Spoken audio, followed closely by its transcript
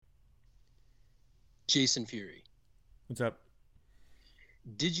Jason Fury, What's up?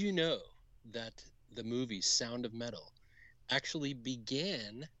 did you know that the movie Sound of Metal actually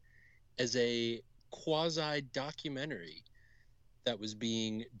began as a quasi documentary that was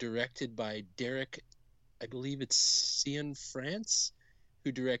being directed by Derek, I believe it's Cian France,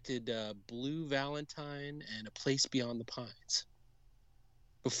 who directed Blue Valentine and A Place Beyond the Pines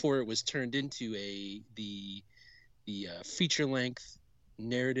before it was turned into the feature length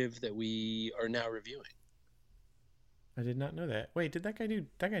narrative that we are now reviewing. I did not know that. Wait, did that guy do?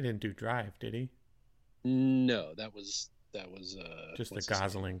 That guy didn't do Drive, did he? No, that was Just the what's his name?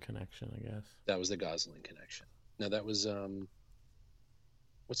 Gosling connection, I guess. That was the Gosling connection. No, that was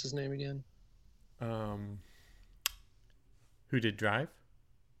what's his name again? Um, who did Drive?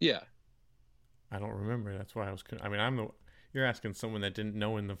 Yeah. I don't remember. That's why I was. I mean, I'm the. You're asking someone that didn't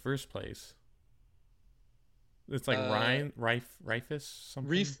know in the first place. It's like Ryan Reifus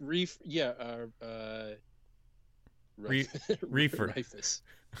something. Yeah, Reefer. Rifus.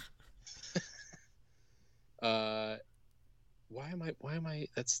 Why am I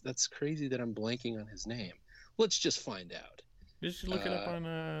that's crazy that I'm blanking on his name. Let's just find out. Just look it up on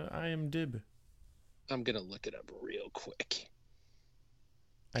IMDb. I'm gonna look it up real quick.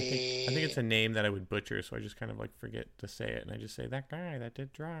 I think it's a name that I would butcher, so I just kind of like forget to say it, and I just say that guy that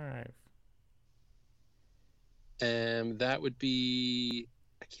did Drive. That would be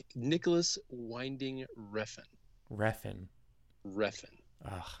Nicholas Winding Refn. Refn. Refn.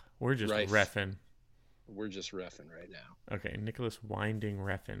 Ugh, we're just Rife. Refn. We're just Refn right now. Okay, Nicholas Winding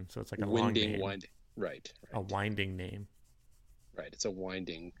Refn. So it's like a long Winding, name. winding. Right. A winding name. Right. It's a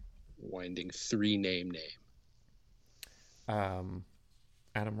winding three name.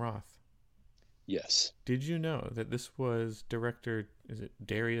 Adam Roth. Yes. Did you know that this was director? Is it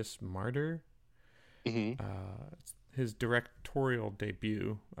Darius Marder? Mm-hmm. His directorial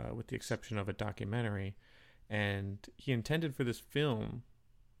debut, with the exception of a documentary, and he intended for this film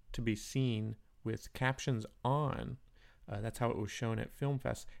to be seen with captions on. That's how it was shown at Film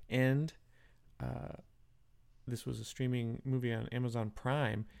Fest, and this was a streaming movie on Amazon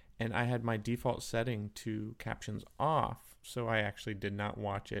Prime, and I had my default setting to captions off, so I actually did not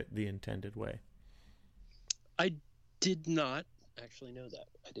watch it the intended way. I did not actually know that.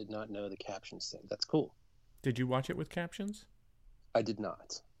 I did not know the captions thing. That's cool. Did you watch it with captions? I did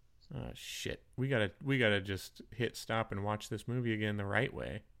not. Shit. We gotta just hit stop and watch this movie again the right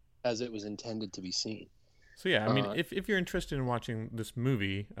way. As it was intended to be seen. So yeah, I mean, if you're interested in watching this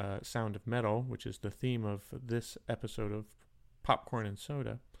movie, Sound of Metal, which is the theme of this episode of Popcorn and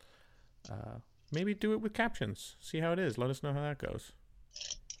Soda, maybe do it with captions. See how it is. Let us know how that goes.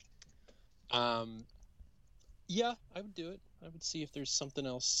 Yeah, I would do it. I would see if there's something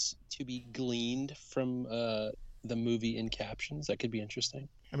else to be gleaned from the movie in captions. That could be interesting.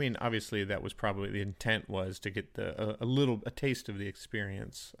 I mean, obviously, that was probably the intent, was to get a taste of the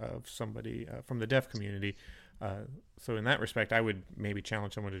experience of somebody from the deaf community. So in that respect, I would maybe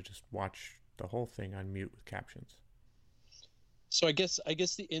challenge someone to just watch the whole thing on mute with captions. So I guess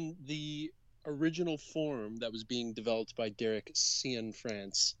in the original form that was being developed by Derek Cian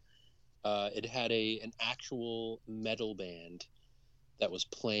France, it had an actual metal band that was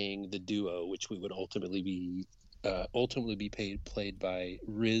playing the duo, which we would ultimately be played by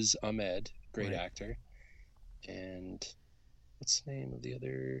Riz Ahmed, great actor, and what's the name of the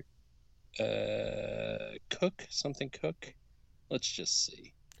other Cook? Let's just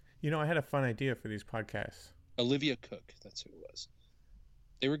see. You know, I had a fun idea for these podcasts. Olivia Cook, that's who it was.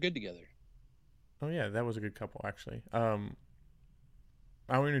 They were good together. Oh yeah, that was a good couple, actually.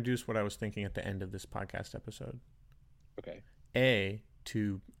 I'll introduce what I was thinking at the end of this podcast episode. Okay.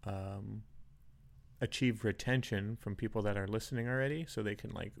 To achieve retention from people that are listening already, so they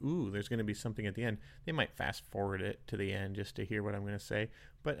can there's going to be something at the end. They might fast forward it to the end just to hear what I'm going to say,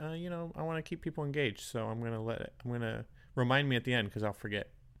 but I want to keep people engaged, so I'm going to remind me at the end, because I'll forget.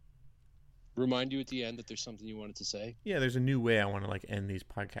 Remind you at the end that there's something you wanted to say? Yeah, there's a new way I want to end these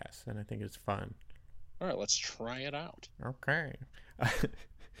podcasts, and I think it's fun. All right, let's try it out. Okay.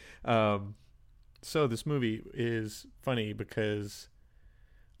 So this movie is funny because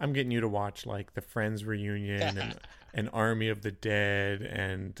I'm getting you to watch the Friends reunion and an Army of the Dead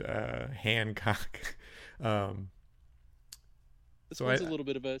and Hancock. It's a little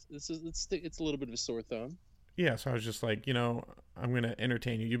bit of a sore thumb. Yeah, so I was just I'm going to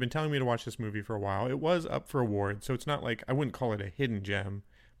entertain you. You've been telling me to watch this movie for a while. It was up for awards, so it's not I wouldn't call it a hidden gem,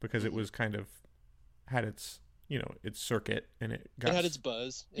 because it was kind of had its circuit, and it had its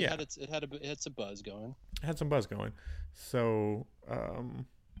buzz. It had some buzz going. It had some buzz going. So,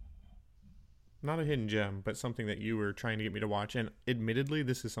 not a hidden gem, but something that you were trying to get me to watch. And admittedly,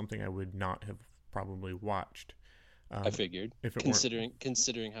 this is something I would not have probably watched. I figured, if it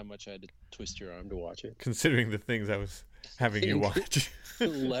considering how much I had to twist your arm to watch it, considering the things I was having you watch,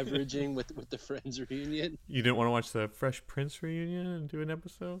 leveraging with the Friends reunion. You didn't want to watch the Fresh Prince reunion and do an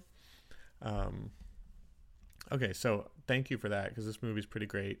episode. Okay, so thank you for that, because this movie's pretty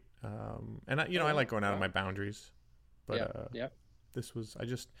great. And I like going out of my boundaries, but yeah. This was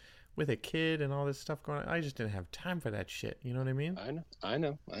with a kid and all this stuff going on. I just didn't have time for that shit. You know what I mean? I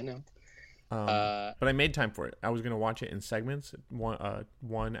know. But I made time for it. I was gonna watch it in segments,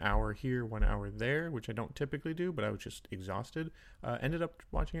 1 hour here, 1 hour there, which I don't typically do. But I was just exhausted. Ended up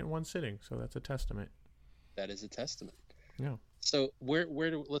watching it in one sitting, so that's a testament. That is a testament. Yeah. So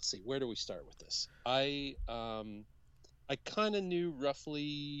let's see, where do we start with this? I kind of knew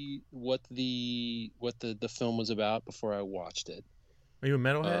roughly what the film was about before I watched it. Are you a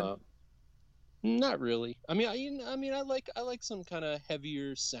metalhead? Not really. I mean, I like some kind of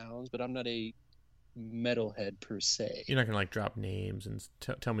heavier sounds, but I'm not a metalhead per se. You're not gonna drop names and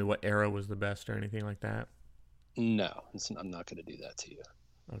tell me what era was the best or anything like that. No, I'm not gonna do that to you.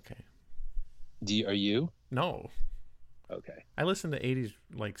 Okay. Are you? No. Okay. I listen to 80s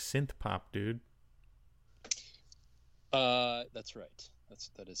synth pop, dude. That's right.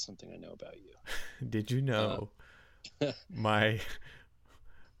 That is something I know about you. Did you know my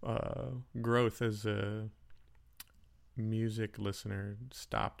growth as a music listener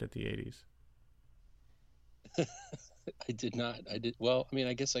stopped at the 80s? I did not. Well, I mean,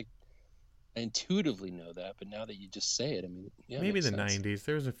 I guess I intuitively know that, but now that you just say it, I mean, yeah, maybe the sense. 90s.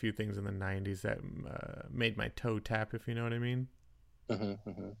 There was a few things in the 90s that made my toe tap, if you know what I mean.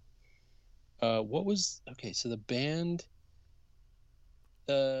 What was okay? So the band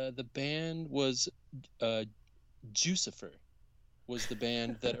was Jucifer was the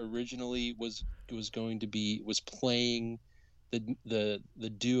band that originally was playing the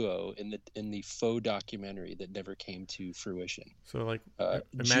duo in the faux documentary that never came to fruition. So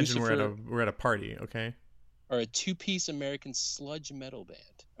imagine Jucifer, we're at a party, okay? Or a two-piece American sludge metal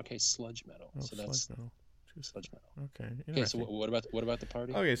band. Okay, sludge metal. Oh, so that's sludge metal. Sludge metal. Okay. So what about the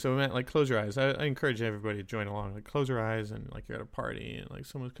party? Okay, so Matt, close your eyes. I encourage everybody to join along. Close your eyes and you're at a party and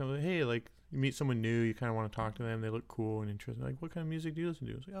someone's coming. Hey, you meet someone new. You kind of want to talk to them. They look cool and interesting. What kind of music do you listen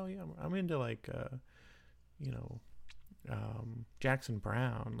to? It's oh yeah, I'm into Jackson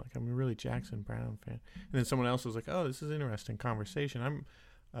Brown. I'm a really Jackson Brown fan. And then someone else was like, oh, this is interesting conversation.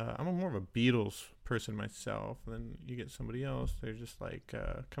 I'm more of a Beatles person myself. And then you get somebody else. They're just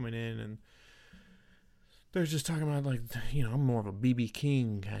coming in and they're just talking about I'm more of a BB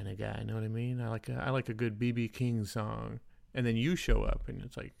King kind of guy. You know what I mean? I like a good BB King song. And then you show up and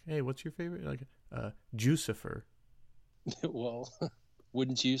it's hey, what's your favorite? Jucifer. Well,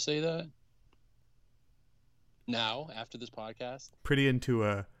 wouldn't you say that? Now, after this podcast? Pretty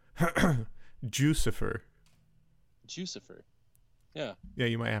into Jucifer. Jucifer. Yeah. Yeah,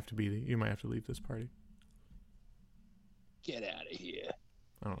 you might have to leave this party. Get out of here.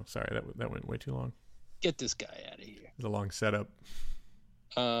 Oh, sorry, that went way too long. Get this guy out of here. It's a long setup.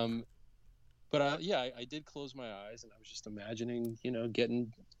 But I did close my eyes and I was just imagining,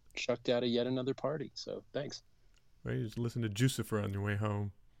 getting chucked out of yet another party. So thanks. Right, you just listen to Jucifer on your way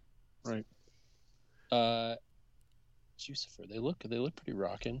home. Right. Jucifer, they look pretty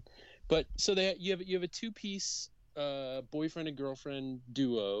rockin'. But so you have a two-piece boyfriend and girlfriend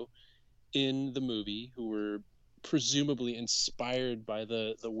duo in the movie who were presumably inspired by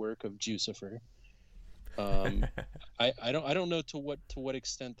the work of Jucifer. I don't know to what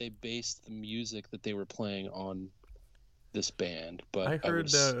extent they based the music that they were playing on this band, but I heard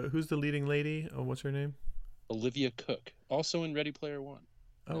who's the leading lady? Oh, what's her name? Olivia Cooke, also in Ready Player One.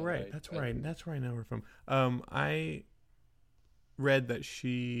 Oh, right, that's right. That's where I know her from. I read that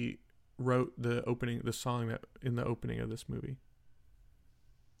she wrote the song that in the opening of this movie.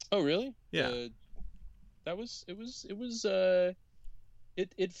 Oh, really? Yeah.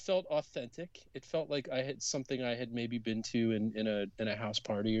 It felt authentic. It felt like I had something I had maybe been to in a house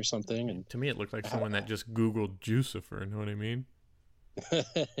party or something. And to me, it looked like someone that just Googled Jucifer. Know what I mean?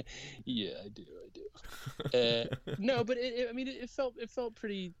 Yeah, I do. No, but it felt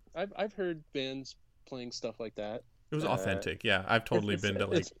pretty. I've heard bands playing stuff like that. It was authentic. Yeah, I've totally been to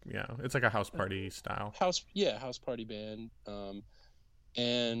it's like a house party style. House party band.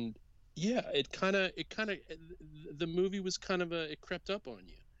 And yeah, it kind of the movie was kind of it crept up on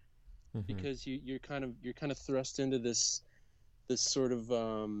you, because you're kind of thrust into this sort of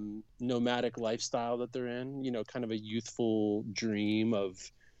nomadic lifestyle that they're in, kind of a youthful dream of,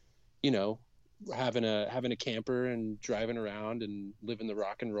 having a camper and driving around and living the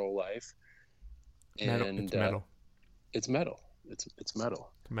rock and roll life. And it's metal. It's metal. It's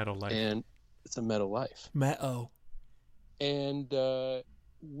metal. Metal life. And It's a metal life. Metal. And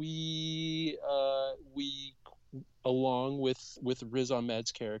we along with Riz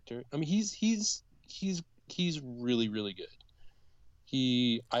Ahmed's character. I mean, he's really really good.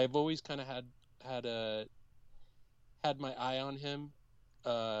 I've always kind of had my eye on him.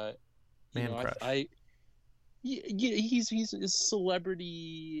 Man crush. Yeah, he's a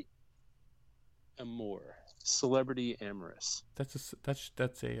celebrity amour, celebrity amorous. That's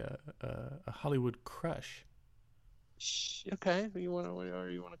a Hollywood crush. Okay, whatever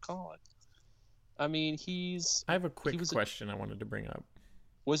you want to call it. I mean, I have a quick question I wanted to bring up.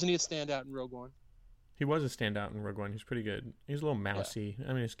 Wasn't he a standout in Rogue One? He was a standout in Rogue One. He's pretty good. He's a little mousy. Yeah.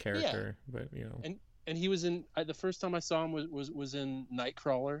 I mean, his character, but you know. And he was in. The first time I saw him was in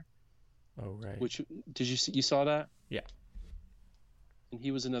Nightcrawler. Oh right. Which you saw that? Yeah. And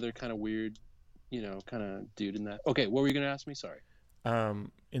he was another kind of weird, kind of dude in that. Okay, what were you gonna ask me? Sorry.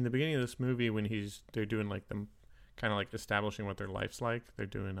 In the beginning of this movie, when they're doing like them, kind of like establishing what their life's like. They're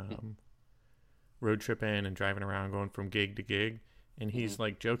doing road tripping and driving around, going from gig to gig, and he's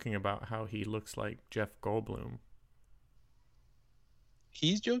like joking about how he looks like Jeff Goldblum.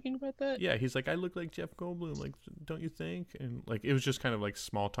 He's joking about that? Yeah, he's like, I look like Jeff Goldblum, like, don't you think? And like, it was just kind of like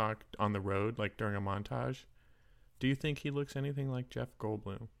small talk on the road, like during a montage. Do you think he looks anything like Jeff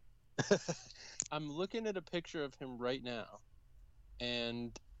Goldblum? I'm looking at a picture of him right now,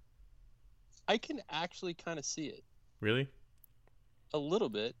 and I can actually kind of see it. Really? A little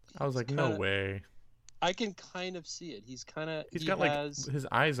bit. I was like, no way. I can kind of see it. He's got like, his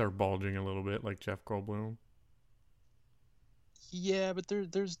eyes are bulging a little bit like Jeff Goldblum. Yeah, but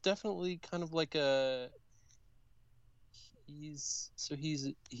there's definitely kind of like he's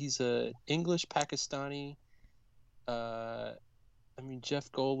a English Pakistani. I mean,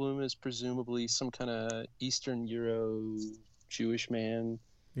 Jeff Goldblum is presumably some kind of Eastern Euro Jewish man.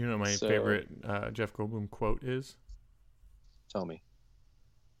 You know what my favorite Jeff Goldblum quote is? Tell me.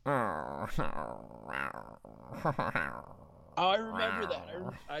 Oh, I remember that.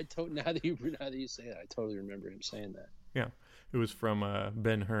 Now that you say it, I totally remember him saying that. Yeah, it was from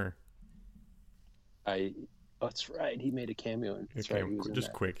Ben-Hur. That's right. He made a cameo. That's right. He was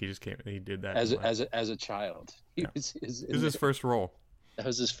just quick. He just came. He did that as a child. It was his first role. That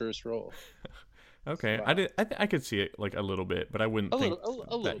was his first role. Okay, wow. I could see it like a little bit, but I wouldn't think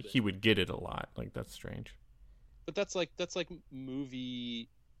that he would get it a lot. Like, that's strange. But that's like movie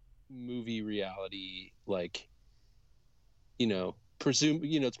reality. Like,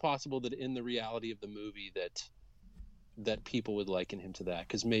 it's possible that in the reality of the movie that people would liken him to that,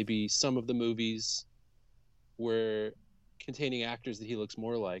 because maybe some of the movies where containing actors that he looks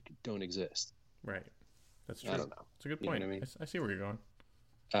more like don't exist. Right. That's true. I don't know. It's a good point. You know what I mean? I see where you're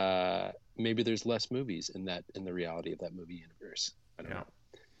going. Maybe there's less movies in the reality of that movie universe. I don't know.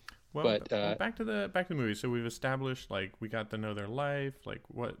 Well, back to the movie. So we've established, like, we got to know their life, like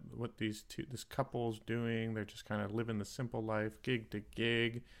what this couple's doing. They're just kind of living the simple life, gig to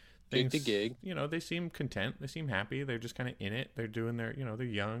gig. Gig to gig. They seem content. They seem happy. They're just kind of in it. They're doing their, they're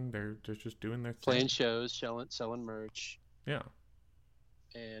young. They're just doing their thing. Playing shows, selling merch. Yeah.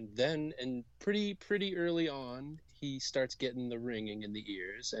 And then, pretty early on, he starts getting the ringing in the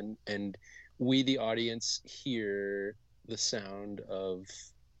ears, and we, the audience, hear the sound of,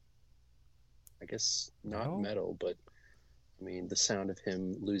 I guess, not metal, but I mean the sound of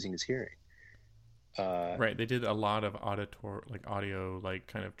him losing his hearing. Right, they did a lot of audio, like,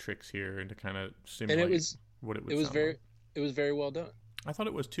 kind of tricks here, and to kind of simulate what it would sound like. It was very well done. I thought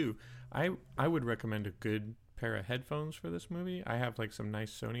it was too. I would recommend a good pair of headphones for this movie. I have like some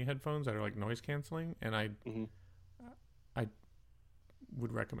nice Sony headphones that are like noise canceling, and I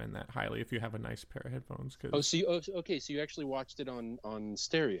would recommend that highly if you have a nice pair of headphones. So you actually watched it on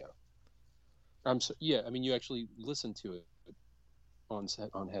stereo. Yeah, I mean, you actually listened to it on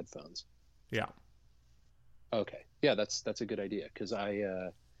headphones. Yeah. Okay. Yeah, that's a good idea, because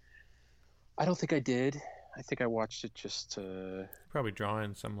I don't think I did. I think I watched it just to probably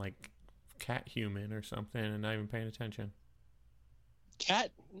drawing some like cat human or something and not even paying attention.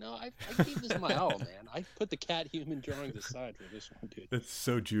 Cat? No, I gave this my all, man. I put the cat human drawings aside for this one, dude. That's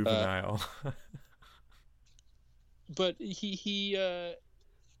so juvenile. But I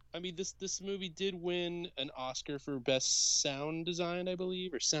mean, this movie did win an Oscar for best sound design, I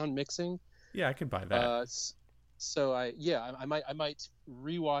believe, or sound mixing. Yeah, I could buy that. So I might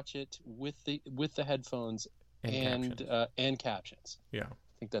rewatch it with the headphones and captions. Yeah,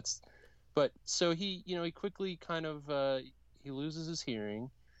 I think that's. But so he quickly kind of he loses his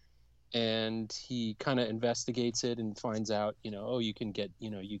hearing, and he kind of investigates it and finds out, you can get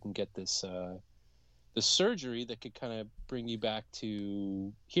this surgery that could kind of bring you back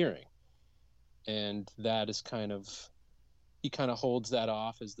to hearing. and that is he kind of holds that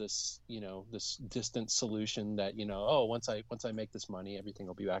off as this, this distant solution that, oh, once I make this money, everything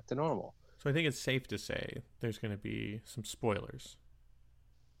will be back to normal. So I think it's safe to say there's going to be some spoilers.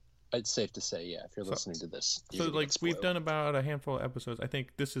 It's safe to say, yeah, if you're listening to this. So like we've done about a handful of episodes. I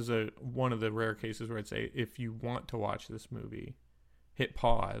think this is one of the rare cases where I'd say if you want to watch this movie, hit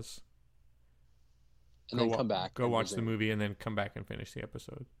pause. And then come back. Go watch the movie and then come back and finish the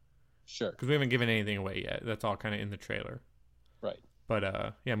episode. Sure. Because we haven't given anything away yet. That's all kind of in the trailer. Right.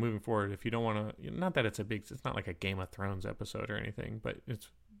 But yeah, moving forward, if you don't want to, not that it's not like a Game of Thrones episode or anything, but it's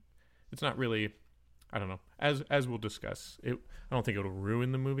not really, I don't know. As we'll discuss, I don't think it'll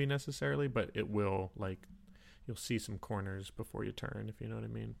ruin the movie necessarily, but it will, like, you'll see some corners before you turn, if you know what I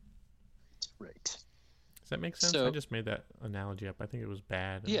mean. Right. Does that make sense? I just made that analogy up. I think it was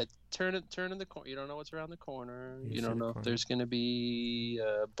bad. Yeah, turn in the corner. You don't know what's around the corner. You don't know if there's going to be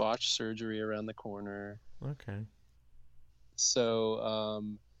botched surgery around the corner. Okay. So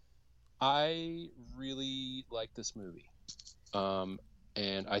I really like this movie.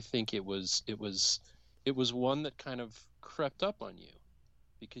 And I think it was one that kind of crept up on you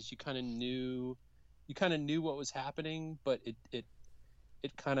because you kind of knew what was happening, but it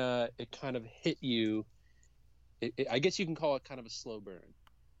kind of hit you. I guess you can call it kind of a slow burn.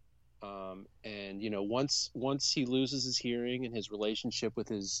 And once he loses his hearing and his relationship with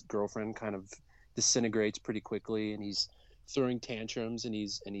his girlfriend kind of disintegrates pretty quickly, and he's throwing tantrums and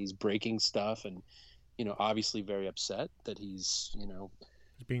he's breaking stuff, and obviously very upset that he's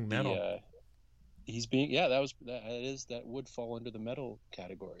being metal. That would fall under the metal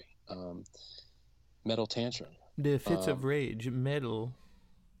category. Metal tantrum. The fits of rage, metal.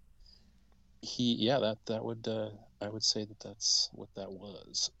 That would I would say that's what that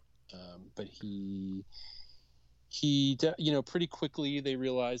was. But he pretty quickly they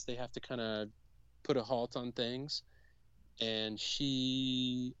realize they have to kind of put a halt on things, and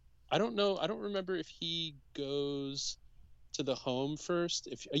I don't remember if he goes to the home first.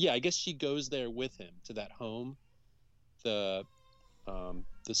 I guess she goes there with him to that home, the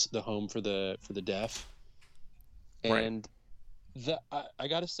home for the deaf. And I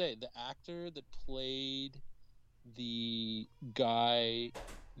gotta say, the actor that played the guy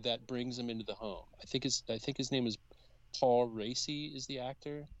that brings him into the home, I think his name is Paul Raci is the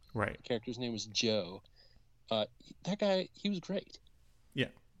actor. Right. The character's name was Joe. That guy, he was great. Yeah.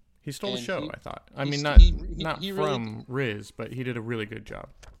 He stole the show, I thought. I mean, not from Riz, but he did a really good job.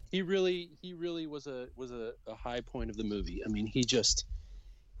 He really was a high point of the movie. I mean, you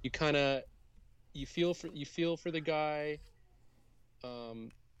feel for the guy,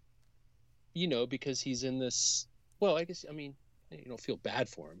 because he's in this. Well, I guess, I mean, you don't feel bad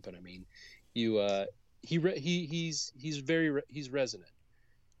for him, but I mean, he's resonant.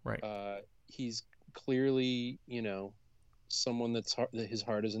 Right. He's clearly, someone that his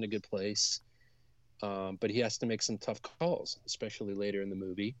heart is in a good place, but he has to make some tough calls, especially later in the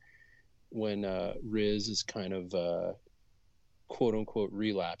movie when Riz is kind of quote unquote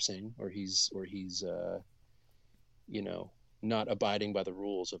relapsing, or he's not abiding by the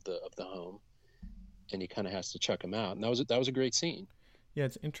rules of the home, and he kind of has to chuck him out. And that was a great scene. Yeah,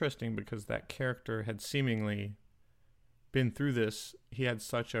 it's interesting because that character had seemingly been through this. He had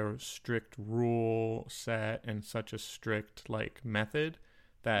such a strict rule set and such a strict method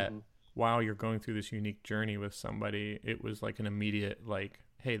that while you're going through this unique journey with somebody, it was like an immediate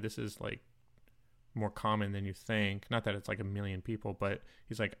hey, this is more common than you think. Not that it's like a million people, but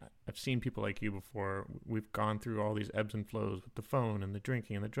he's like, I've seen people like you before. We've gone through all these ebbs and flows with the phone and the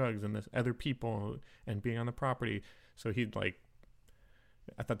drinking and the drugs and this other people and being on the property. So he'd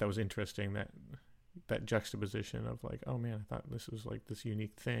I thought that was interesting, that juxtaposition of oh man, I thought this was this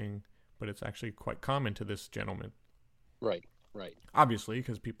unique thing, but it's actually quite common to this gentleman. Right. Obviously,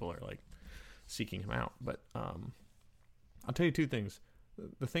 because people are seeking him out. But I'll tell you two things.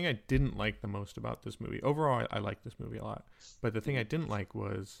 The thing I didn't like the most about this movie, overall, I like this movie a lot, but the thing I didn't like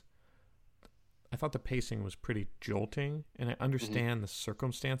was I thought the pacing was pretty jolting, and I understand the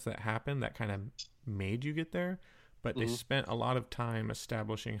circumstance that happened that kind of made you get there, but they spent a lot of time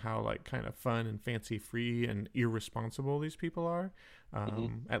establishing how kind of fun and fancy free and irresponsible these people are,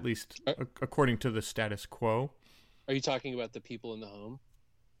 at least according to the status quo. Are you talking about the people in the home?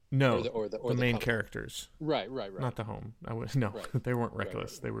 No, the main characters. Right. Not the home. Right. They weren't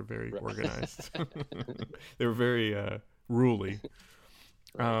reckless. Right. They were very organized. They were very ruly.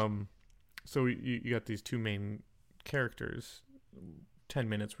 Right. So you got these two main characters. 10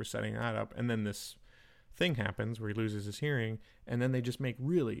 minutes we're setting that up, and then this thing happens where he loses his hearing, and then they just make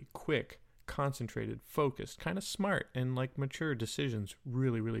really quick, concentrated, focused, kind of smart and mature decisions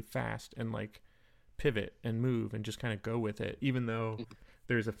really, really fast, and pivot and move and just kind of go with it, even though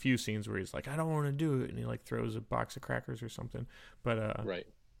there's a few scenes where he's like, I don't want to do it, and he like throws a box of crackers or something. But Right.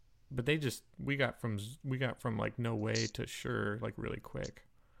 but we got from like no way to sure like really quick.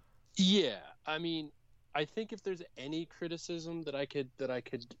 Yeah, I mean, I think if there's any criticism that I could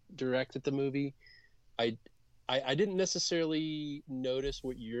direct at the movie, I I didn't necessarily notice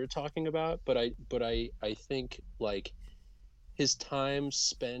what you're talking about, but I think like his time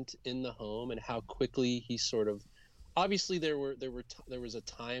spent in the home and how quickly he sort of, obviously there was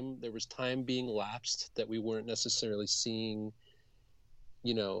time being lapsed that we weren't necessarily seeing,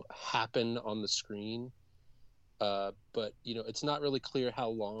 happen on the screen. But it's not really clear how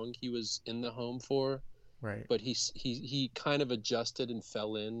long he was in the home for. Right. But he kind of adjusted and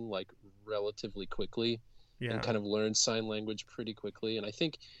fell in like relatively quickly. Yeah. And kind of learned sign language pretty quickly. And I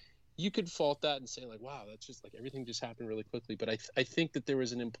think you could fault that and say like, wow, that's just like everything just happened really quickly. But I think that there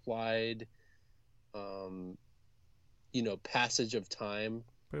was an implied, passage of time.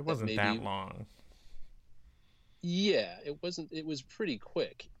 But it wasn't that long. Yeah, it wasn't. It was pretty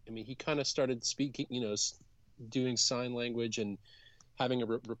quick. I mean, he kind of started speaking, doing sign language and having a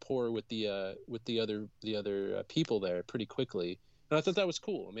rapport with the other people there pretty quickly. And I thought that was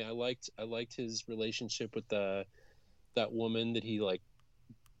cool. I mean, I liked his relationship with that woman that he like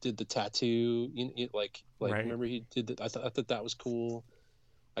did the tattoo. Like right. Remember he did that? I thought that was cool.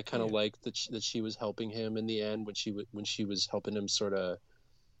 I kind of liked that she was helping him in the end when she was helping him sort of,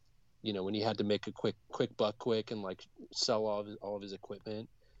 when he had to make a quick buck quick and like sell all of his equipment.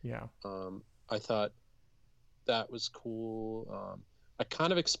 Yeah. I thought that was cool. I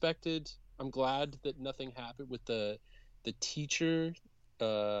kind of expected. I'm glad that nothing happened with the teacher,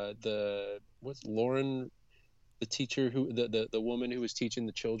 what's Lauren, the teacher who the woman who was teaching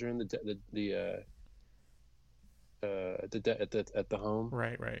the children at the home.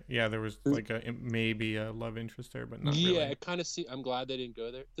 Right. Yeah, there was like maybe a love interest there, but not really. Yeah, I'm glad they didn't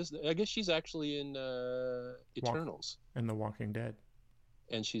go there. I guess she's actually in Eternals and The Walking Dead,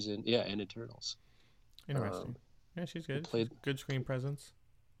 and she's in Eternals. Interesting. Yeah, she's good. Good screen presence.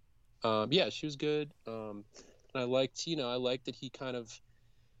 Yeah, she was good. And I liked that he kind of,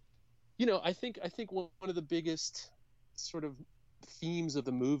 I think one of the biggest sort of themes of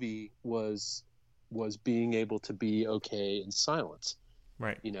the movie was being able to be okay in silence.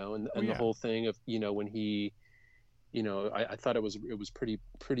 Right. And the whole thing of, when he, I thought it was pretty,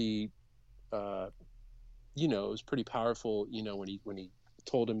 it was pretty powerful, when he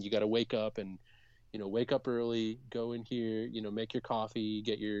told him, you got to wake up and, wake up early, go in here, make your coffee,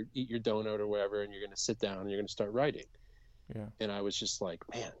 eat your donut or whatever, and you're going to sit down and you're going to start writing. Yeah. And I was just like,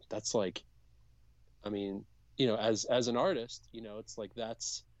 man, that's like, I mean, as an artist, it's like,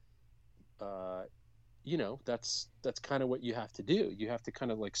 that's kind of what you have to do. You have to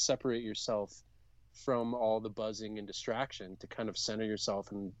kind of like separate yourself from all the buzzing and distraction to kind of center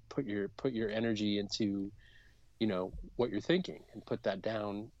yourself and put your energy into, what you're thinking and put that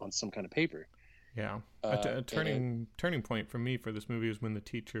down on some kind of paper. Yeah. A turning point for me for this movie was when the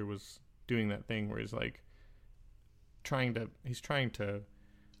teacher was doing that thing where he's like trying to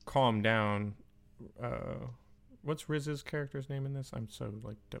calm down. What's Riz's character's name in this? I'm so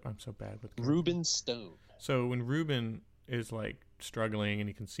bad with characters. Reuben Stone. So when Reuben is like struggling and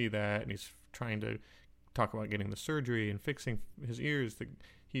you can see that, and he's trying to talk about getting the surgery and fixing his ears,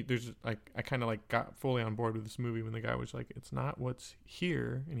 I kind of like got fully on board with this movie when the guy was like, it's not what's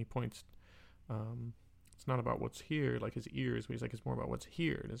here, and he points. It's not about what's here, like his ears, but he's like, it's more about what's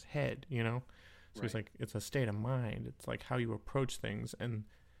here in his head, So right. He's like, it's a state of mind. It's like how you approach things, and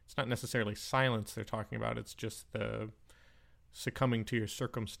it's not necessarily silence they're talking about. It's just the succumbing to your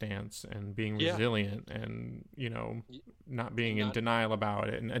circumstance and being resilient and, not being in denial about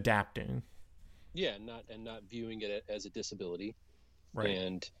it and adapting. Yeah, not viewing it as a disability. Right.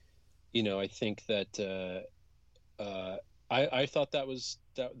 And, I think that I thought that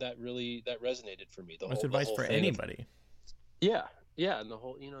really resonated for me. That's advice for anybody. Yeah, and the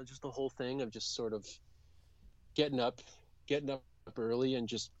whole just the whole thing of just sort of getting up early and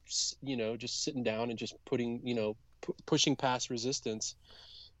just sitting down and just putting pushing past resistance,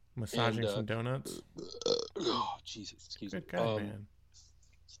 massaging some donuts. Oh Jesus, excuse me. Good God, man.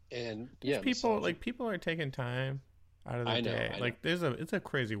 And people are taking time out of the day. Like it's a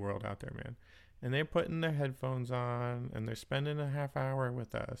crazy world out there, man. And they're putting their headphones on, and they're spending a half hour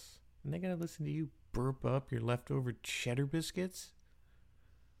with us. And they're going to listen to you burp up your leftover cheddar biscuits?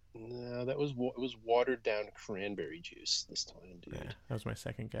 No, it was watered down cranberry juice this time, dude. Yeah, that was my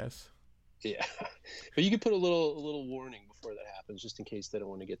second guess. Yeah. But you could put a little warning before that happens, just in case they don't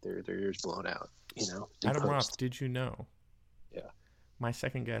want to get their ears blown out, Adam Roth, did you know? Yeah. My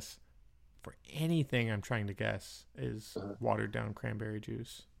second guess for anything I'm trying to guess is Uh-huh. watered down cranberry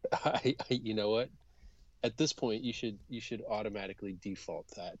juice. You know what? At this point, you should automatically default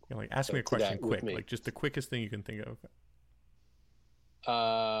that You know, like ask me a to question that with quick, me. like just the quickest thing you can think of.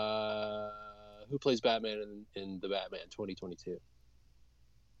 Who plays Batman in the Batman 2022?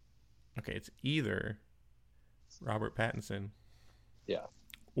 Okay, it's either Robert Pattinson Yeah,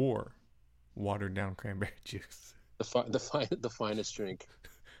 or watered down cranberry juice. the finest drink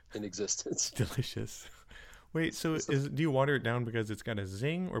in existence. Delicious. Wait, so It's do you water it down because it's got a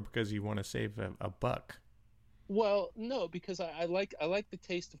zing or because you want to save a buck? Well, no, because I like the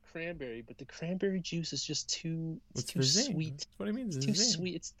taste of cranberry, but the cranberry juice is just too it's What's too the zing? sweet. That's what I mean. It's The too zing.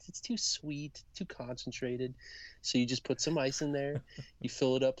 sweet. It's too sweet, too concentrated. So you just put some ice in there. You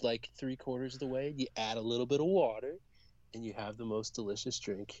fill it up like 3/4 of the way. You add a little bit of water, and you have the most delicious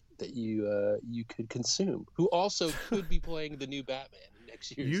drink that you could consume. Who also could be playing the new Batman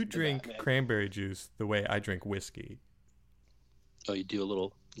next year's You The drink Batman. cranberry juice the way I drink whiskey. Oh, you do a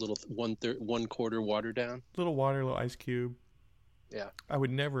little 1/4 water down. Little water, little ice cube. Yeah. I would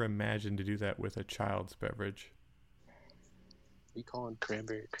never imagine to do that with a child's beverage. We calling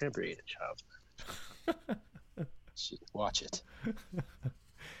cranberry ain't a child's beverage. Watch it.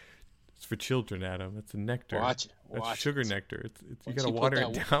 It's for children, Adam. It's a nectar. Watch it. That's Watch sugar it. nectar. It's you Once gotta you put water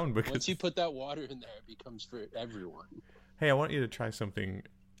that it down because. Once you put that water in there, it becomes for everyone. Hey, I want you to try something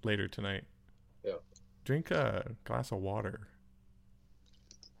later tonight. Yeah. Drink a glass of water.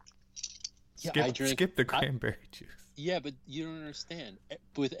 Yeah, Skip the cranberry juice. Yeah, but you don't understand.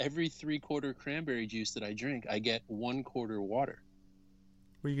 With every 3/4 cranberry juice that I drink, I get 1/4 water.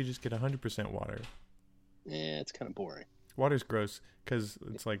 Or you could just get 100% water. It's kind of boring. Water's gross because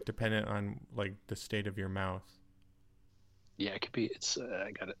it's like dependent on like the state of your mouth. Yeah, it could be. It's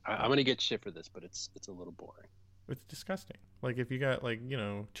I got it. I'm gonna get shit for this, but it's a little boring. It's disgusting. Like if you got like, you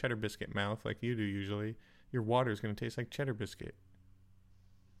know, cheddar biscuit mouth like you do usually, your water's going to taste like cheddar biscuit.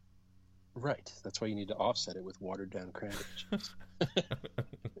 Right. That's why you need to offset it with watered down cranberry juice.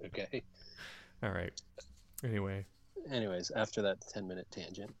 Okay. All right. Anyway, Anyways, after that 10-minute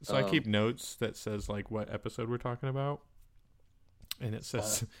tangent. so I keep notes that says like what episode we're talking about. And it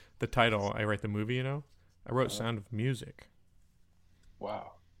says the title, I write the movie, you know. I wrote Sound of Music.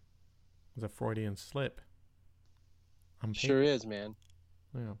 Wow. It was a Freudian slip. Sure is, man.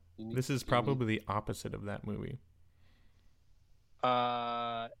 Yeah. This is probably the opposite of that movie.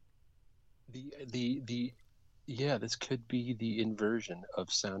 This could be the inversion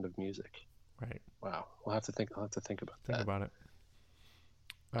of Sound of Music. Right. Wow. I'll have to think about that. Think about it.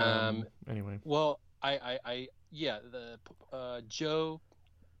 Anyway. Well, Joe,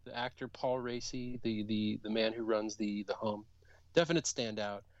 the actor Paul Racy, the man who runs the home, definite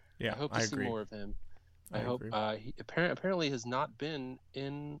standout. Yeah, I hope to see agree. more of him. I hope agree. he apparently has not been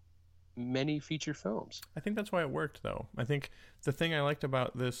in many feature films. I think that's why it worked, though. I think the thing I liked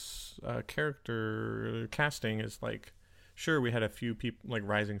about this character casting is like, sure, we had a few people like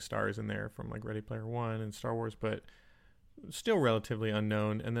rising stars in there from like Ready Player One and Star Wars, but still relatively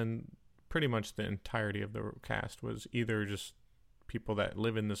unknown. And then pretty much the entirety of the cast was either just people that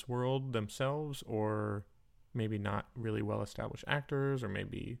live in this world themselves, or maybe not really well established actors, or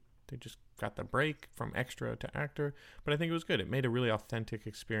maybe they just got the break from extra to actor. But I think it was good. It made a really authentic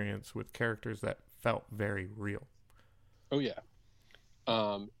experience with characters that felt very real. Oh yeah.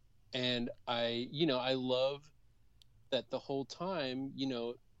 And I love that the whole time,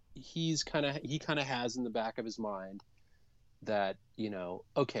 he kind of has in the back of his mind that,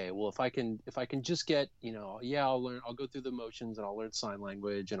 okay, well, if I can just get, I'll go through the motions and I'll learn sign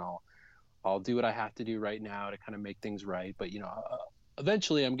language and I'll do what I have to do right now to kind of make things right. But,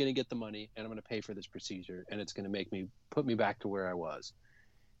 eventually I'm going to get the money and I'm going to pay for this procedure and it's going to put me back to where I was.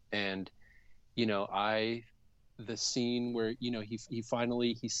 And, the scene where, he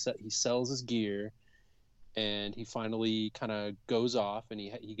finally, he sells his gear and he finally kind of goes off and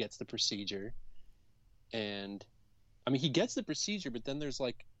he gets the procedure. And I mean, he gets the procedure, but then there's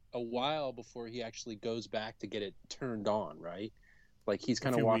like a while before he actually goes back to get it turned on. Right. Like he's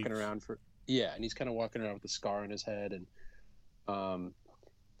kind of walking around and he's kind of walking around with a scar on his head. And,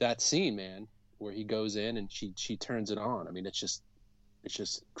 that scene, man, where he goes in and she turns it on. I mean, it's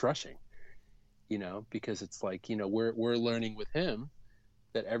just crushing, because it's like, we're learning with him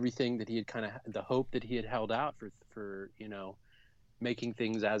that everything that he had the hope that he had held out for, making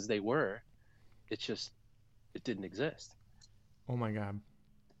things as they were, it didn't exist. Oh my God.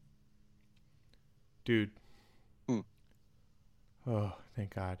 Dude. Oh,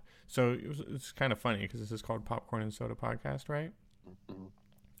 thank God. So it's kind of funny because this is called Popcorn and Soda Podcast, right? Mm-hmm.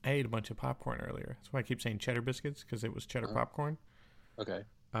 I ate a bunch of popcorn earlier. That's why I keep saying cheddar biscuits, because it was cheddar popcorn. Okay.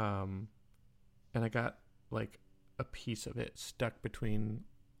 and I got like a piece of it stuck between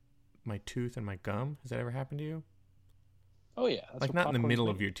my tooth and my gum. Has that ever happened to you? Oh yeah, that's Like what not in the popcorn's middle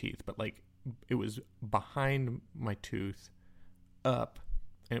made. of your teeth, but like it was behind my tooth up,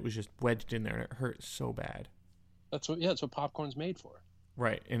 and it was just wedged in there, and it hurt so bad. That's what popcorn's made for.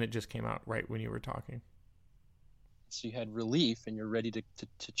 Right, and it just came out right when you were talking. So you had relief, and you're ready to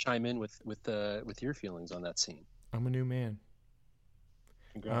chime in with your feelings on that scene. I'm a new man.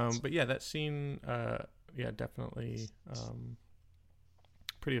 Congrats. But yeah, that scene, yeah, definitely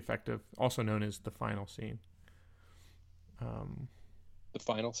pretty effective. Also known as the final scene. The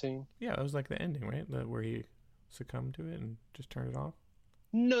final scene? Yeah, that was like the ending, right? Where he succumbed to it and just turned it off.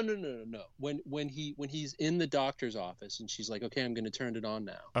 No, no, no, no, no. When he's in the doctor's office and she's like, "Okay, I'm going to turn it on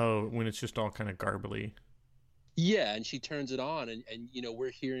now." Oh, when it's just all kind of garbly. Yeah, and she turns it on, and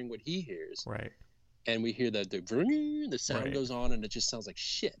we're hearing what he hears, Right. and we hear the sound Right. goes on, and it just sounds like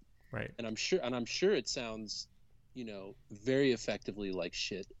shit. Right. And I'm sure it sounds, very effectively like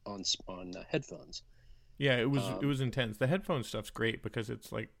shit on headphones. Yeah, it was intense. The headphone stuff's great because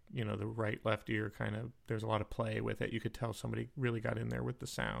it's like, the right left ear kind of, there's a lot of play with it. You could tell somebody really got in there with the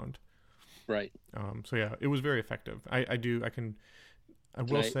sound. Right. So yeah, it was very effective. I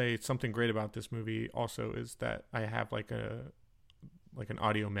will say something great about this movie also is that I have like an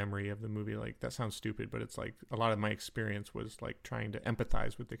audio memory of the movie. Like that sounds stupid, but it's like a lot of my experience was like trying to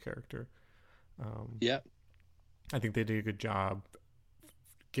empathize with the character. Yeah. I think they did a good job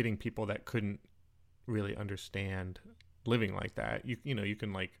getting people that couldn't really understand living like that. You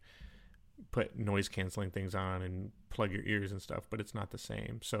can like put noise canceling things on and plug your ears and stuff, but it's not the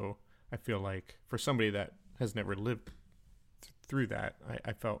same. So I feel like for somebody that has never lived through that,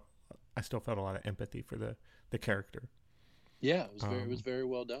 I still felt a lot of empathy for the character. Yeah, it was very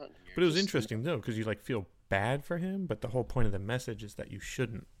well done. But it was interesting though, because you like feel bad for him, but the whole point of the message is that you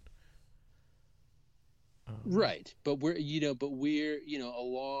shouldn't. Right, but we're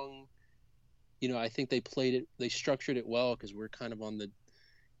along. I think they structured it well because we're kind of on the,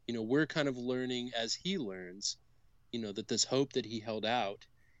 we're kind of learning as he learns, that this hope that he held out,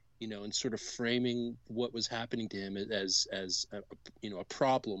 and sort of framing what was happening to him as a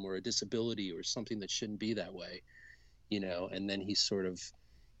problem or a disability or something that shouldn't be that way, and then he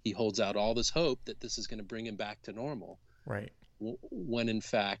holds out all this hope that this is going to bring him back to normal. Right. When in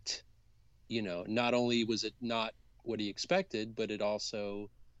fact, not only was it not what he expected, but it also,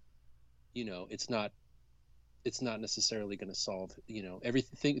 it's not necessarily going to solve,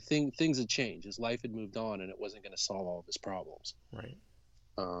 everything. Things had changed. His life had moved on, and it wasn't going to solve all of his problems. Right.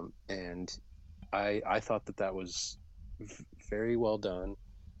 And I thought that was very well done.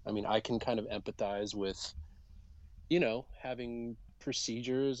 I mean, I can kind of empathize with, having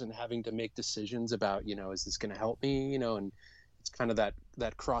procedures and having to make decisions about, is this going to help me, and it's kind of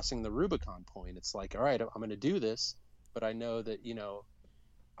that crossing the Rubicon point. It's like, all right, I'm going to do this, but I know that,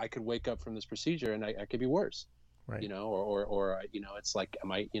 I could wake up from this procedure and I could be worse, Right. or it's like,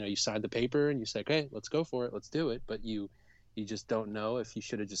 you signed the paper and you say, okay, let's go for it. Let's do it. But you just don't know if you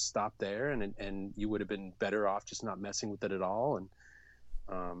should have just stopped there and you would have been better off just not messing with it at all.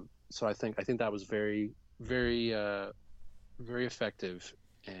 And so I think that was very, very, very effective.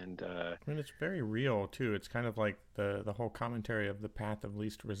 And I mean, it's very real too. It's kind of like the whole commentary of the path of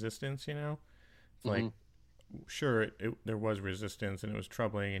least resistance. It's like, sure, there was resistance and it was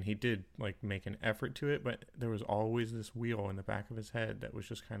troubling, and he did like make an effort to it, but there was always this wheel in the back of his head that was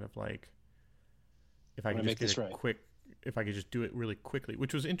just kind of like, if I could just get it quick, if I could just do it really quickly,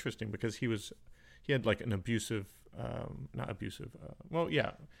 which was interesting because he had like an abusive, not abusive,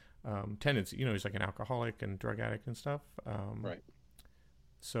 tendency. He's like an alcoholic and drug addict and stuff. right.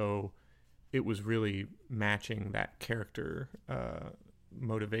 So it was really matching that character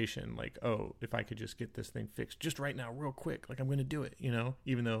motivation. Like, oh, if I could just get this thing fixed just right now, real quick, like I'm going to do it,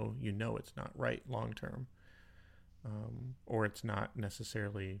 even though it's not right long term, or it's not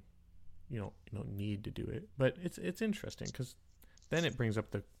necessarily, you don't need to do it. But it's interesting because then it brings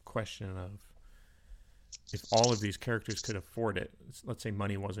up the question of if all of these characters could afford it. Let's say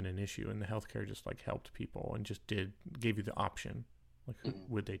money wasn't an issue and the healthcare just like helped people and just gave you the option. Like,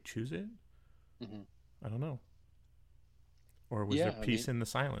 would they choose it? Mm-hmm. I don't know. Or was there peace in the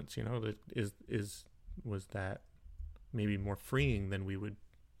silence? That was that maybe more freeing than we would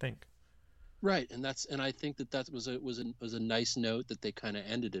think. Right, and I think that was a nice note that they kind of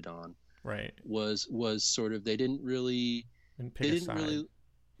ended it on. Right. Was sort of they didn't really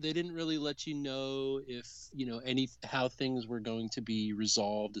let you know if how things were going to be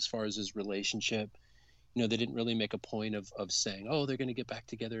resolved as far as his relationship. They didn't really make a point of saying, oh, they're going to get back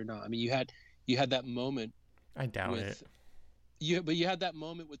together or not. I mean, you had that moment. I doubt it. you had that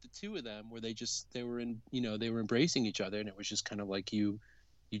moment with the two of them where they were they were embracing each other, and it was just kind of like you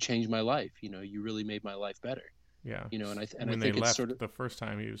changed my life. You really made my life better. Yeah. And I When they think it's left sort of, the first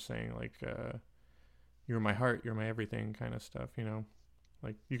time, he was saying like, "You're my heart, you're my everything," kind of stuff.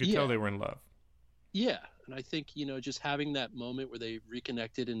 Like you could tell yeah, they were in love. yeah. And I think just having that moment where they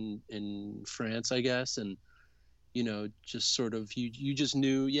reconnected in France, I guess, and just sort of you just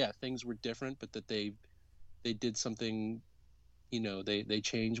knew, yeah, things were different, but that they did something. They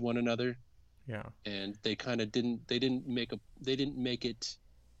changed one another, Yeah. and they kind of they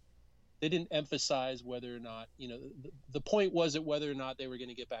didn't emphasize whether or not, the point wasn't whether or not they were going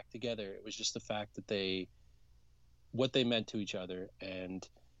to get back together. It was just the fact that what they meant to each other. And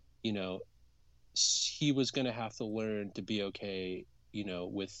you know he was going to have to learn to be okay,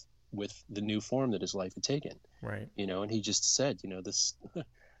 with the new form that his life had taken. Right. And he just said, this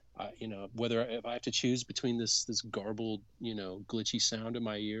whether if I have to choose between this garbled, glitchy sound in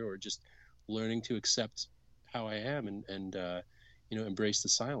my ear, or just learning to accept how I am, and embrace the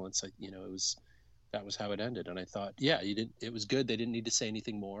silence. That was how it ended. And I thought, yeah, it was good. They didn't need to say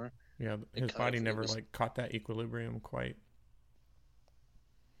anything more. Yeah. It His kind body of it never was like caught that equilibrium quite.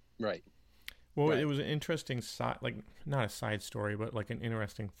 right. Well, it Right. was an interesting side, like not a side story, but like an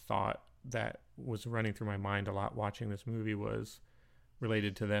interesting thought that was running through my mind a lot watching this movie was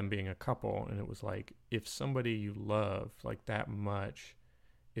related to them being a couple. And it was like, if somebody you love like that much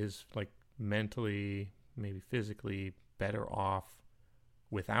is like mentally, maybe physically better off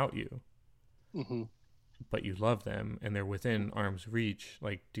without you, Hmm. but you love them and they're within arm's reach,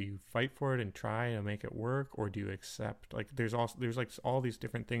 like do you fight for it and try to make it work, or do you accept, like there's like all these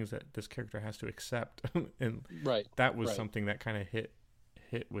different things that this character has to accept. And Right. that was Right. something that kind of hit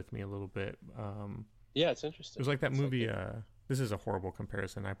with me a little bit. Yeah, it's It interesting. was like that It's like movie, this is a horrible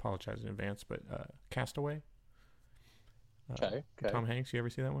comparison, I apologize in advance, but Castaway, okay. Okay. Tom Hanks, you ever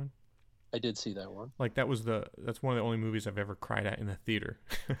see that one? I did see that one. Like that's one of the only movies I've ever cried at in the theater.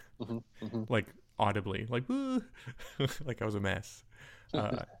 Hmm. Hmm. Like audibly, like "Woo!" Like I was a mess.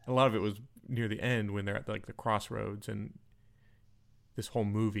 A lot of it was near the end when they're at like the crossroads, and this whole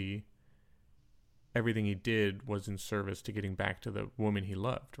movie, everything he did was in service to getting back to the woman he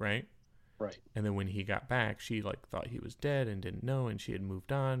loved, right? Right. And then when he got back, she like thought he was dead and didn't know, and she had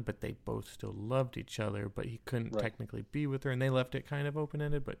moved on, but they both still loved each other, but he couldn't Right. technically be with her, and they left it kind of open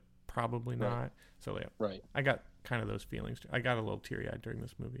ended, but probably Right. not. So yeah, Right. I got kind of those feelings. I got a little teary eyed during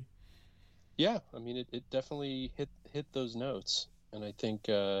this movie. Yeah. I mean, it definitely hit those notes, and I think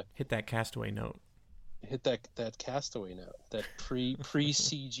Hit that Castaway note. hit that Castaway note, that pre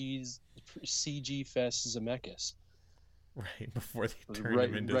CG Fest Zemeckis. Right before they turned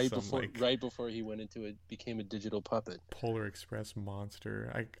him into some like right before he became a digital puppet. Polar Express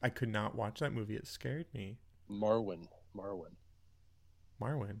monster. I could not watch that movie. It scared me. Marwin, Marwin.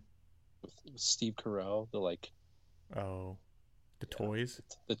 with Steve Carell, Oh, the yeah, toys.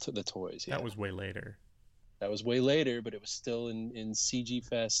 the toys. Yeah, That was way later. that was way later, but it was still in CG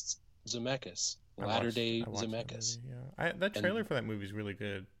Fest Zemeckis, latter day I watched that Zemeckis. movie. Yeah, that And trailer for that movie is really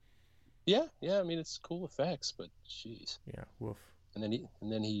good. yeah, yeah. I mean, it's cool effects, but jeez. Yeah, woof. And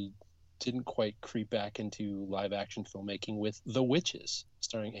then he didn't quite creep back into live action filmmaking with The Witches,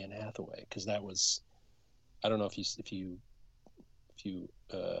 starring Anne Hathaway, because that was, I don't know if you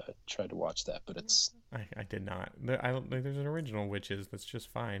tried to watch that, but it's I did not. There's an original Witches that's just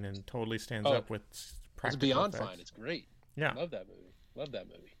fine and totally stands oh, up with it's practical beyond effects. fine. It's great. Yeah, Love that movie. Love that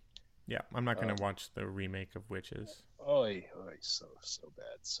movie. yeah. I'm not gonna Um, watch the remake of Witches Oy, oy, so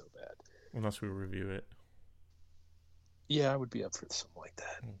bad, so bad. unless we review it. Yeah, I would be up for something like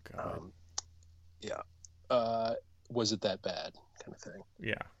that. Oh God. Yeah. Was it that bad, kind of thing?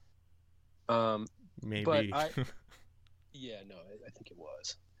 Yeah, Um, maybe. but yeah, no, I think it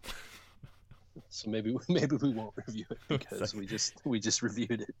was. So maybe we won't review it because we just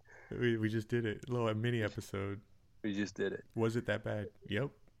reviewed it. we just did it. A little mini episode. We just did it. Was it that bad? Yep.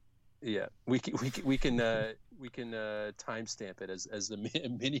 Yeah, we can timestamp it as the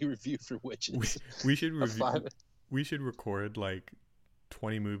mini review for Witches. We should A review. five- We should record like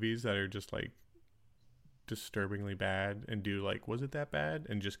 20 movies that are just like disturbingly bad and do like, was it that bad?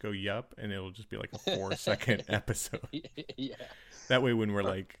 And just go yup, and it'll just be like a 4-second episode. Yeah. That way, when we're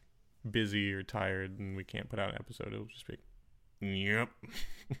like busy or tired and we can't put out an episode, it'll just be yep.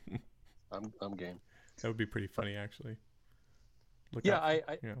 I'm game. That would be pretty funny, actually. Look Yeah, out, I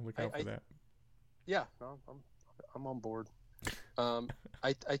look out for that. yeah, no, I'm on board. I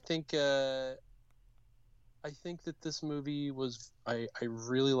think that this movie was I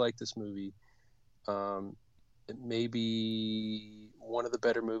really like this movie. It may be one of the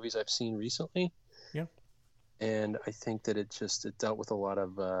better movies I've seen recently. Yeah. and I think that it dealt with a lot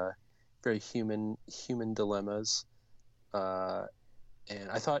of very human dilemmas. And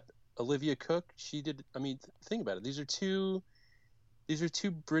I thought Olivia Cooke, she did. I mean, think about it. These are two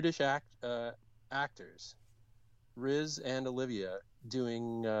British actors, Riz and Olivia,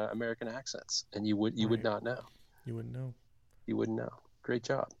 doing American accents, and you would Right. not know. You wouldn't know. You wouldn't know. Great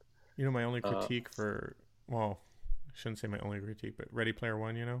job. You know, my only critique I shouldn't say my only critique, but Ready Player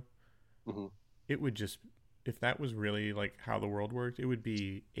One, Mm-hmm. it would just, if that was really like how the world worked, it would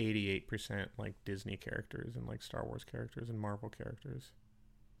be 88% like Disney characters and like Star Wars characters and Marvel characters.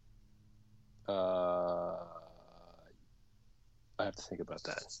 I have to think about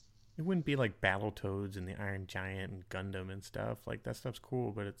that. It wouldn't be like Battletoads and the Iron Giant and Gundam and stuff. Like, that stuff's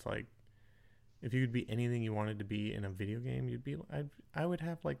cool, but it's like, if you could be anything you wanted to be in a video game, I would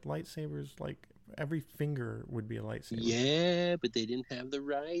have like lightsabers, like every finger would be a lightsaber. Yeah, but they didn't have the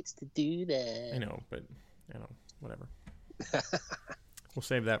rights to do that. I know, but whatever. We'll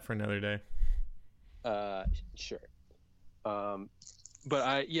save that for another day. Sure.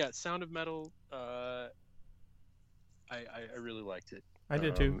 But Sound of Metal. I really liked it. I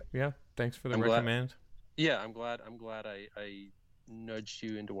did too. Yeah. Thanks for the recommend. I'm glad I nudged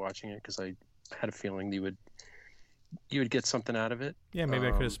you into watching it, because I had a feeling you would get something out of it. Yeah, maybe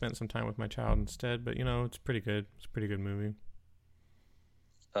I could have spent some time with my child instead, but it's pretty good. It's a pretty good movie.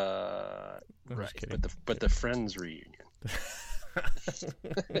 Right. But the Friends reunion. How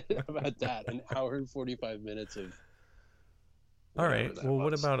about that? An hour and 45 minutes of. All right. Well,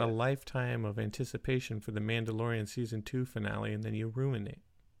 what about a lifetime of anticipation for the Mandalorian season 2 finale, and then you ruined it?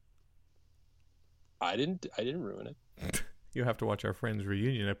 I didn't ruin it. You have to watch our Friends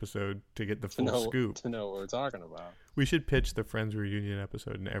reunion episode to get the full scoop. To know what we're talking about. We should pitch the Friends reunion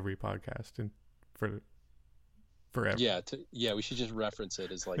episode in every podcast and forever. Yeah, we should just reference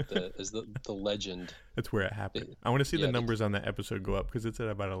it as like the legend. That's where it happened. I want to see the numbers on that episode go up, because it's at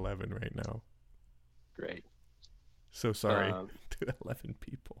about 11 right now. Great. So sorry to 11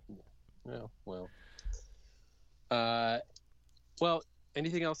 people. Yeah, well,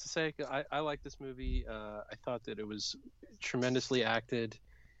 anything else to say? I like this movie. I thought that it was tremendously acted.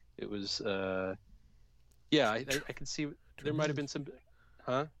 It was, I could see there might have been some,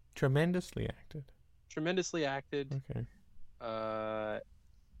 Tremendously acted. Tremendously acted. Okay.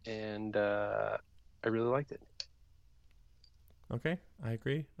 And I really liked it. Okay, I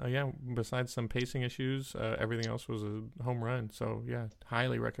agree. Besides some pacing issues, everything else was a home run. So yeah,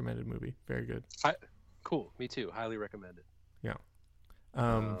 highly recommended movie. Very good. Cool. Me too. Highly recommended. Yeah.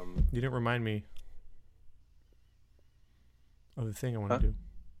 You didn't remind me of the thing I want to do.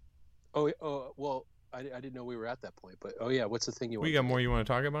 Oh, well, I didn't know we were at that point. But what's the thing you want? We got more you want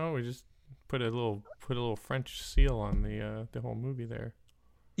to talk about? We just put a little French seal on the whole movie there.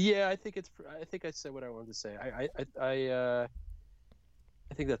 Yeah, I think I said what I wanted to say.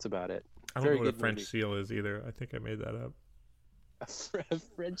 I think that's about it. I don't know what a French seal is either. I think I made that up. A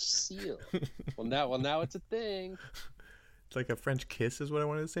French seal. Well, now it's a thing. It's like a French kiss is what I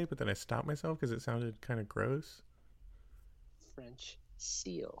wanted to say, but then I stopped myself because it sounded kind of gross. French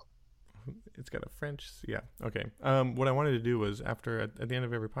seal. It's got a French. Yeah. Okay. What I wanted to do was at the end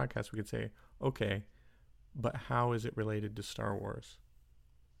of every podcast we could say, okay, but how is it related to Star Wars?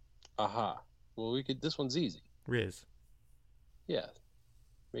 Aha. Well, we could. This one's easy. Riz. Yeah.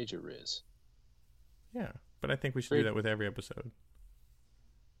 Major Riz. Yeah, but I think we should do that with every episode.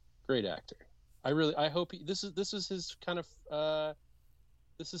 Great actor. I hope this is his kind of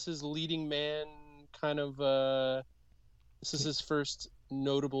this is his leading man kind of this is his first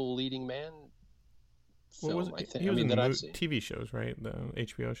notable leading man film. What was it? I think. He was in I've seen TV shows, right? The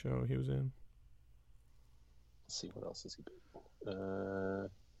HBO show he was in. Let's see, what else has he been?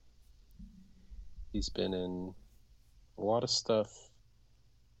 He's been in a lot of stuff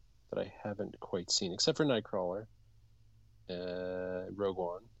that I haven't quite seen, except for Nightcrawler, Rogue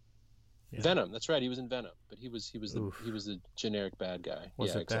One, Venom. That's right, he was in Venom, but he was the generic bad guy.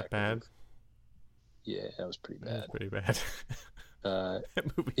 Was it that bad? Yeah, that was pretty bad. That was pretty bad.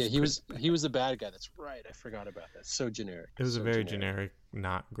 He was the bad guy. That's right. I forgot about that. So generic. It was a very generic,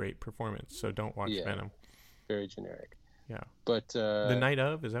 not great performance. So don't watch Venom. Very generic. Yeah. But The Night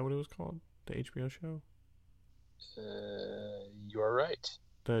of, is that what it was called? The HBO show? You are right.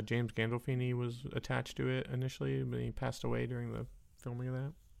 The James Gandolfini was attached to it initially, but he passed away during the filming of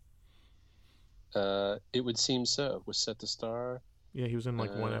that. It would seem so. Was set to star. Yeah, he was in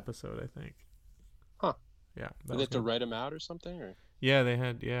like one episode, I think. Huh. Yeah. Did they have to write him out or something? Or? Yeah, they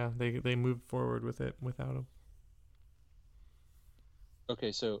had. Yeah, they moved forward with it without him.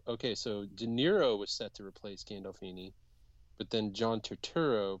 Okay, so De Niro was set to replace Gandolfini, But then John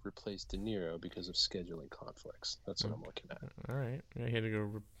Turturro replaced De Niro because of scheduling conflicts. That's what I'm looking at. All right. Yeah, he had to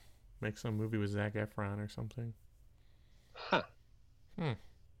go make some movie with Zac Efron or something. Huh.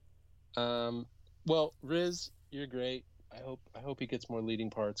 Well, Riz, you're great. I hope he gets more leading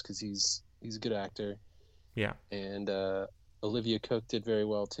parts because he's a good actor. Yeah. And Olivia Cook did very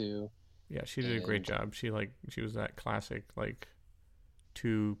well too. Yeah, she did a great job. She was that classic like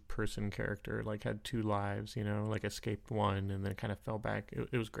two-person character, like had two lives, like escaped one and then kind of fell back.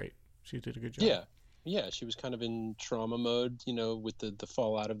 It was great. She did a good job. Yeah, she was kind of in trauma mode, with the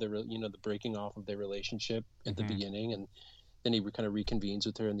fallout of the breaking off of their relationship at the beginning, and then he kind of reconvenes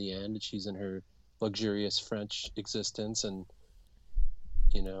with her in the end, and she's in her luxurious French existence, and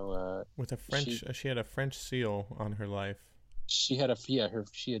with a French, she had a French seal on her life. She had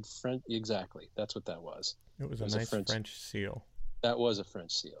French, exactly. That's what that was. It was a nice French seal. That was a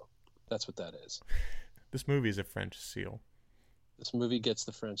French seal. That's what that is. This movie is a French seal. This movie gets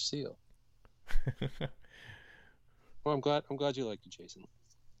the French seal. Well, I'm glad you liked it, Jason.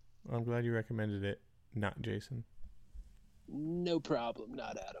 I'm glad you recommended it, not Jason. No problem,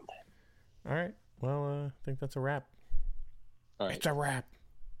 not Adam. All right. Well, I think that's a wrap. All right. It's a wrap.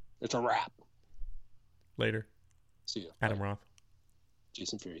 It's a wrap. Later. See you. Adam Roth.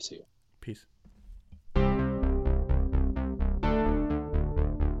 Jason Fury, see you. Peace.